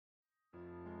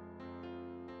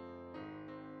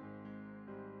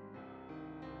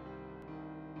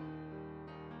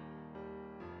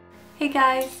Hey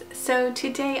guys, so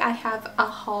today I have a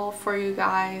haul for you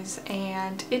guys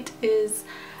and it is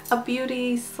a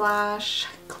beauty slash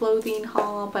clothing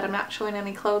haul, but I'm not showing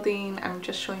any clothing, I'm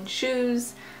just showing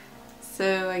shoes.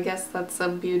 So I guess that's a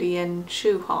beauty and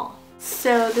shoe haul.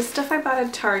 So the stuff I bought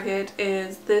at Target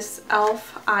is this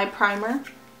e.l.f. eye primer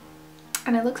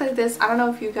and it looks like this. I don't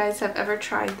know if you guys have ever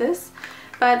tried this,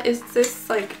 but it's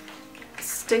this like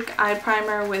stick eye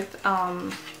primer with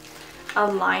a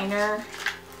liner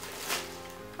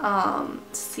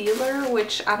sealer,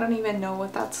 which I don't even know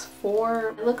what that's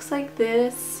for. It looks like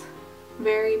this,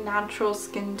 very natural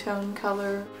skin tone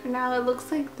color. For now it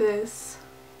looks like this.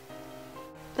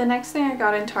 The next thing I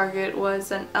got in Target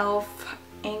was an e.l.f.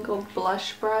 angled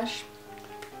blush brush,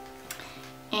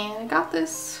 and I got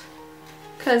this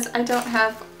because I don't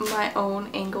have my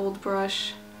own angled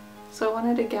brush, so I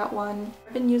wanted to get one.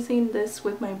 I've been using this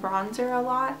with my bronzer a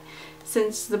lot.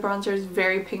 Since the bronzer is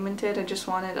very pigmented, I just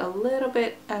wanted a little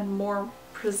bit and more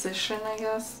precision, I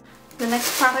guess. The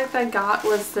next product I got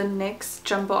was the NYX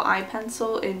Jumbo Eye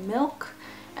Pencil in Milk.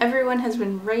 Everyone has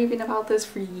been raving about this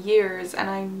for years and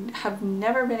I have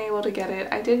never been able to get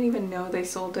it. I didn't even know they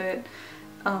sold it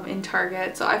in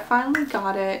Target, so I finally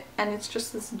got it, and it's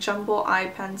just this jumbo eye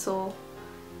pencil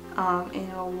in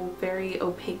a very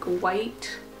opaque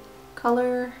white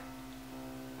color.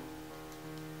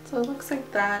 So it looks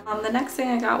like that. The next thing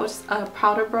I got was a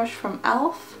powder brush from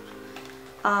e.l.f.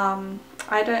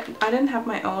 I didn't have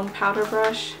my own powder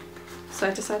brush, so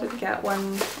I decided to get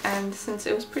one, and since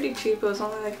it was pretty cheap, it was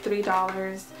only like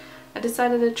 $3, I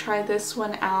decided to try this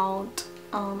one out.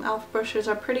 e.l.f. brushes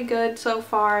are pretty good so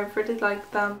far. I've really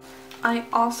liked them. I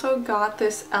also got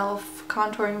this e.l.f.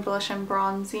 contouring blush and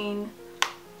bronzing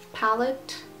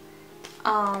palette.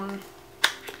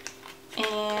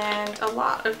 And a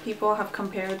lot of people have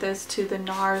compared this to the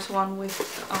NARS one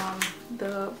with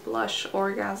the blush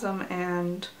Orgasm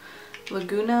and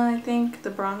Laguna, I think, the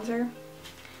bronzer.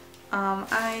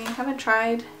 I haven't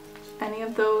tried any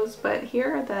of those, but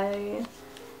here are they.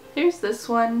 Here's this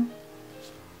one,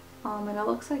 and it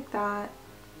looks like that.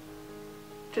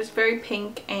 Just very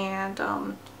pink, and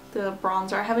the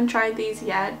bronzer. I haven't tried these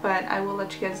yet, but I will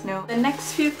let you guys know. The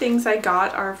next few things I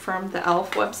got are from the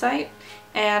e.l.f. website,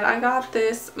 and I got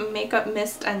this makeup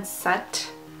mist and set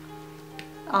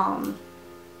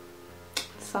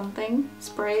something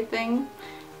spray thing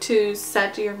to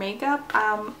set your makeup.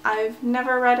 I've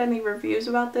never read any reviews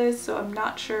about this, so I'm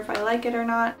not sure if I like it or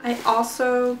not. I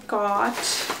also got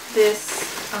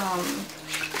this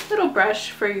little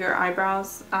brush for your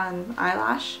eyebrows and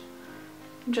eyelash,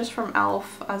 just from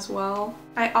e.l.f. as well.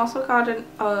 I also got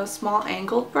a small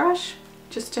angled brush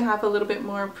just to have a little bit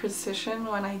more precision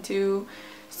when I do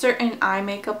certain eye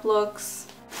makeup looks.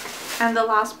 And the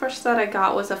last brush that I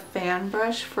got was a fan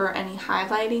brush for any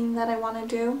highlighting that I want to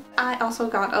do. I also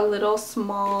got a little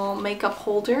small makeup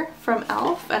holder from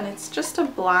e.l.f. and it's just a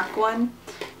black one,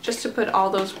 just to put all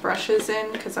those brushes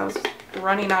in because I was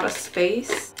running out of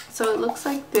space. So it looks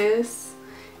like this.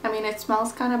 I mean, it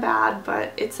smells kind of bad,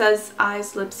 but it says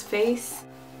eyes, lips, face.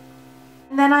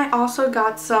 And then I also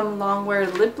got some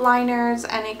Longwear lip liners,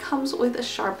 and it comes with a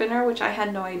sharpener, which I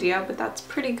had no idea, but that's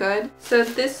pretty good. So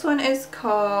this one is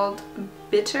called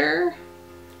Bitter.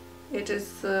 It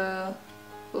is the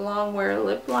Longwear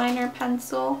lip liner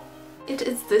pencil. It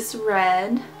is this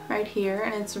red right here,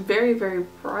 and it's very, very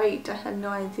bright. I had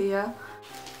no idea.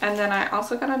 And then I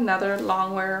also got another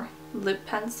Longwear lip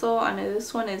pencil, and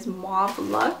this one is Mauve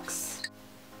Luxe.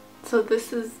 So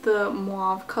this is the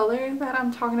mauve color that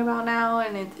I'm talking about now,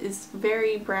 and it is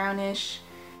very brownish.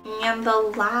 And the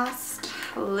last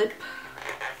lip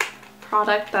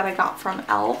product that I got from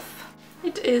e.l.f.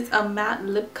 It is a matte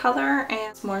lip color,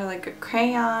 and it's more like a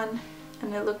crayon,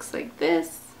 and it looks like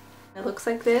this. It looks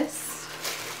like this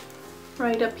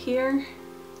right up here.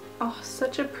 Oh,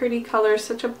 such a pretty color,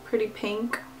 such a pretty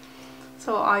pink.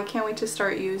 So I can't wait to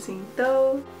start using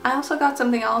those. I also got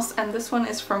something else, and this one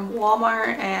is from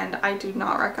Walmart, and I do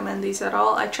not recommend these at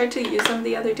all. I tried to use them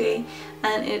the other day,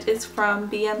 and it is from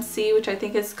BMC, which I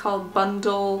think is called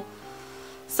Bundle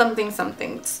something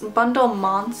something. It's Bundle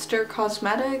Monster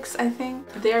Cosmetics, I think.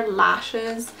 They're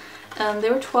lashes.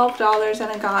 They were $12,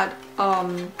 and I got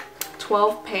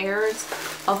 12 pairs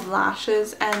of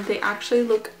lashes, and they actually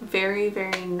look very,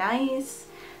 very nice.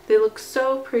 They look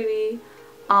so pretty.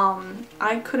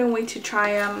 I couldn't wait to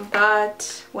try them,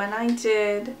 but when I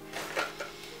did,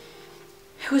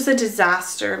 it was a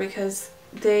disaster because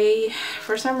they,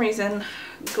 for some reason,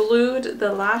 glued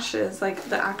the lashes, like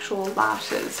the actual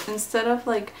lashes. Instead of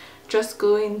like just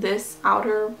gluing this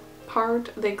outer part,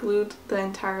 they glued the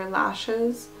entire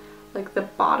lashes like the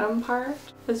bottom part.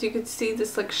 As you can see,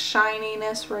 this like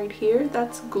shininess right here,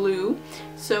 that's glue.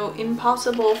 So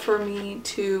impossible for me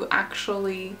to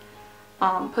actually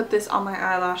put this on my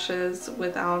eyelashes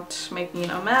without making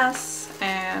a mess,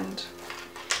 and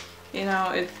you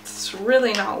know, it's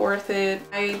really not worth it.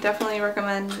 I definitely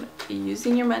recommend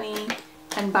using your money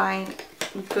and buying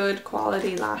good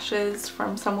quality lashes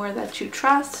from somewhere that you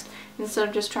trust instead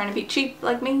of just trying to be cheap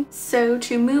like me. So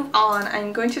to move on,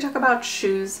 I'm going to talk about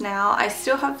shoes now. I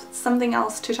still have something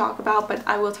else to talk about, but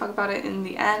I will talk about it in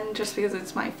the end just because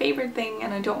it's my favorite thing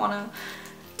and I don't want to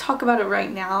talk about it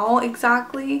right now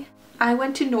exactly. I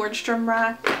went to Nordstrom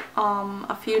Rack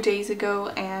a few days ago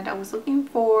and I was looking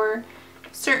for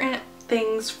certain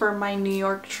things for my New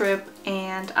York trip,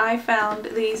 and I found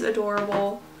these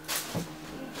adorable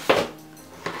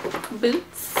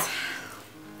boots,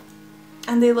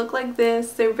 and they look like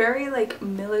this. They're very like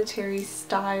military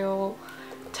style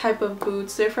type of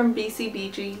boots. They're from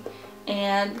BCBG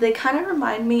and they kind of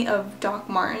remind me of Doc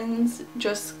Martens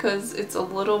just because it's a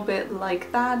little bit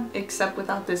like that, except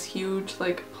without this huge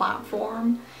like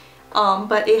platform.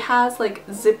 But it has like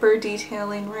zipper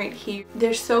detailing right here.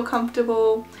 They're so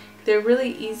comfortable. They're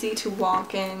really easy to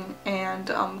walk in and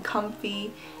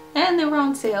comfy, and they were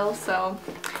on sale, so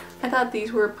I thought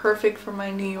these were perfect for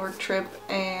my New York trip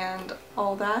and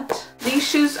all that. These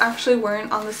shoes actually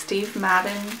weren't on the Steve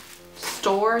Madden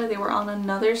store. They were on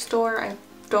another store. I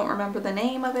don't remember the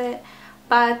name of it,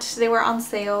 but they were on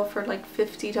sale for like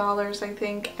 $50 I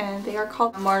think, and they are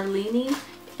called Marlini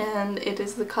and it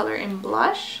is the color in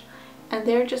blush, and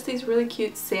they're just these really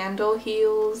cute sandal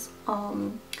heels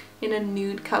in a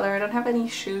nude color. I don't have any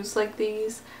shoes like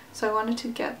these, so I wanted to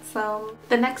get some.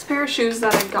 The next pair of shoes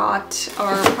that I got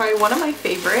are probably one of my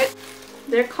favorite.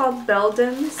 They're called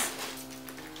Beldens.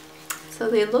 So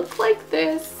they look like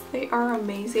this. They are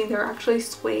amazing. They're actually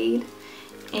suede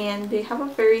and they have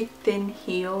a very thin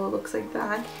heel. It looks like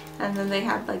that, and then they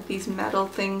have like these metal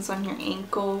things on your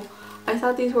ankle. I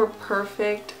thought these were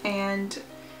perfect and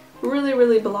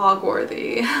really blog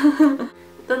worthy.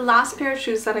 The last pair of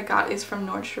shoes that I got is from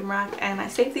Nordstrom Rack, and I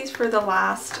saved these for the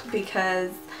last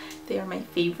because they are my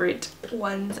favorite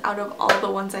ones out of all the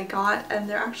ones I got, and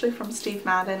they're actually from Steve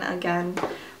Madden again.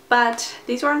 But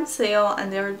these were on sale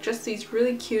and they're just these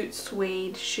really cute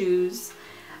suede shoes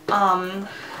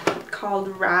called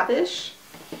Ravish.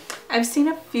 I've seen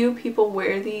a few people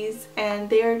wear these and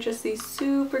they are just these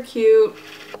super cute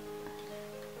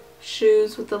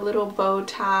shoes with a little bow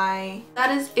tie.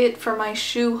 That is it for my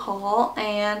shoe haul,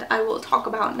 and I will talk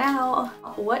about now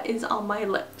what is on my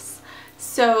lips.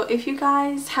 So if you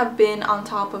guys have been on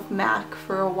top of MAC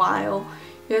for a while,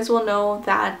 you guys will know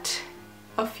that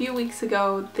a few weeks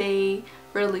ago they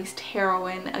released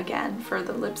Heroin again for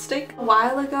the lipstick. A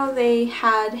while ago they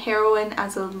had Heroin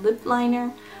as a lip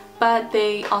liner, but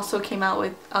they also came out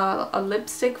with a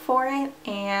lipstick for it,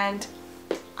 and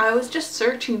I was just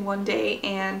searching one day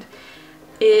and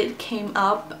it came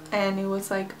up and it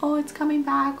was like, oh, it's coming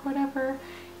back, whatever,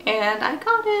 and I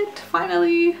got it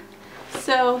finally.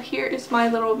 So here is my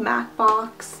little MAC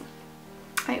box.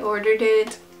 I ordered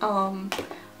it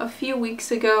a few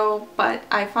weeks ago, but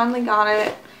I finally got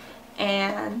it,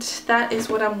 and that is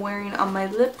what I'm wearing on my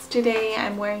lips today.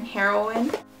 I'm wearing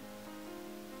Heroin.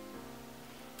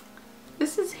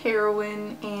 This is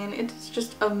Heroin and it's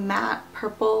just a matte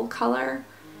purple color,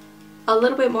 a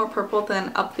little bit more purple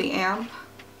than Up the Amp,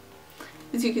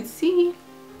 as you can see.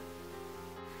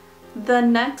 The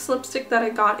next lipstick that I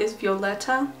got is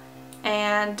Violetta,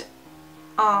 and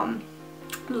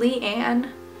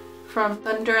Leanne from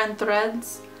Thunder and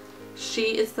Threads,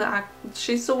 she's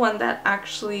the one that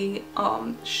actually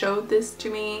showed this to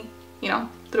me, you know,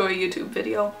 through a YouTube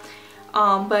video.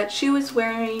 But she was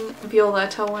wearing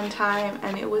Violetta one time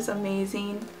and it was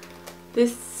amazing.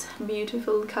 This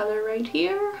beautiful color right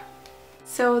here.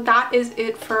 So that is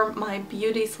it for my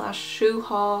beauty slash shoe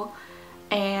haul,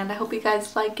 and I hope you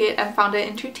guys like it and found it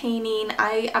entertaining.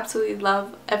 I absolutely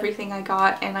love everything I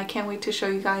got, and I can't wait to show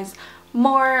you guys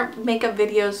more makeup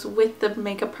videos with the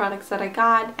makeup products that I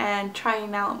got and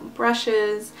trying out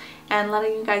brushes and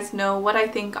letting you guys know what I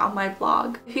think on my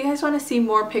blog. If you guys want to see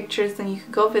more pictures, then you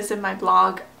can go visit my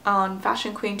blog on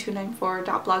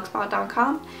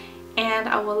fashionqueen294.blogspot.com, and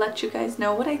I will let you guys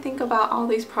know what I think about all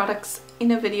these products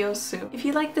in a video soon. If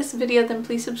you like this video, then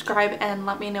please subscribe and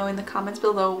let me know in the comments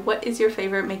below what is your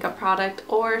favorite makeup product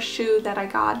or shoe that I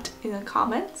got in the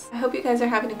comments. I hope you guys are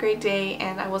having a great day,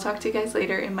 and I will talk to you guys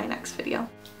later in my next video.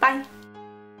 Bye!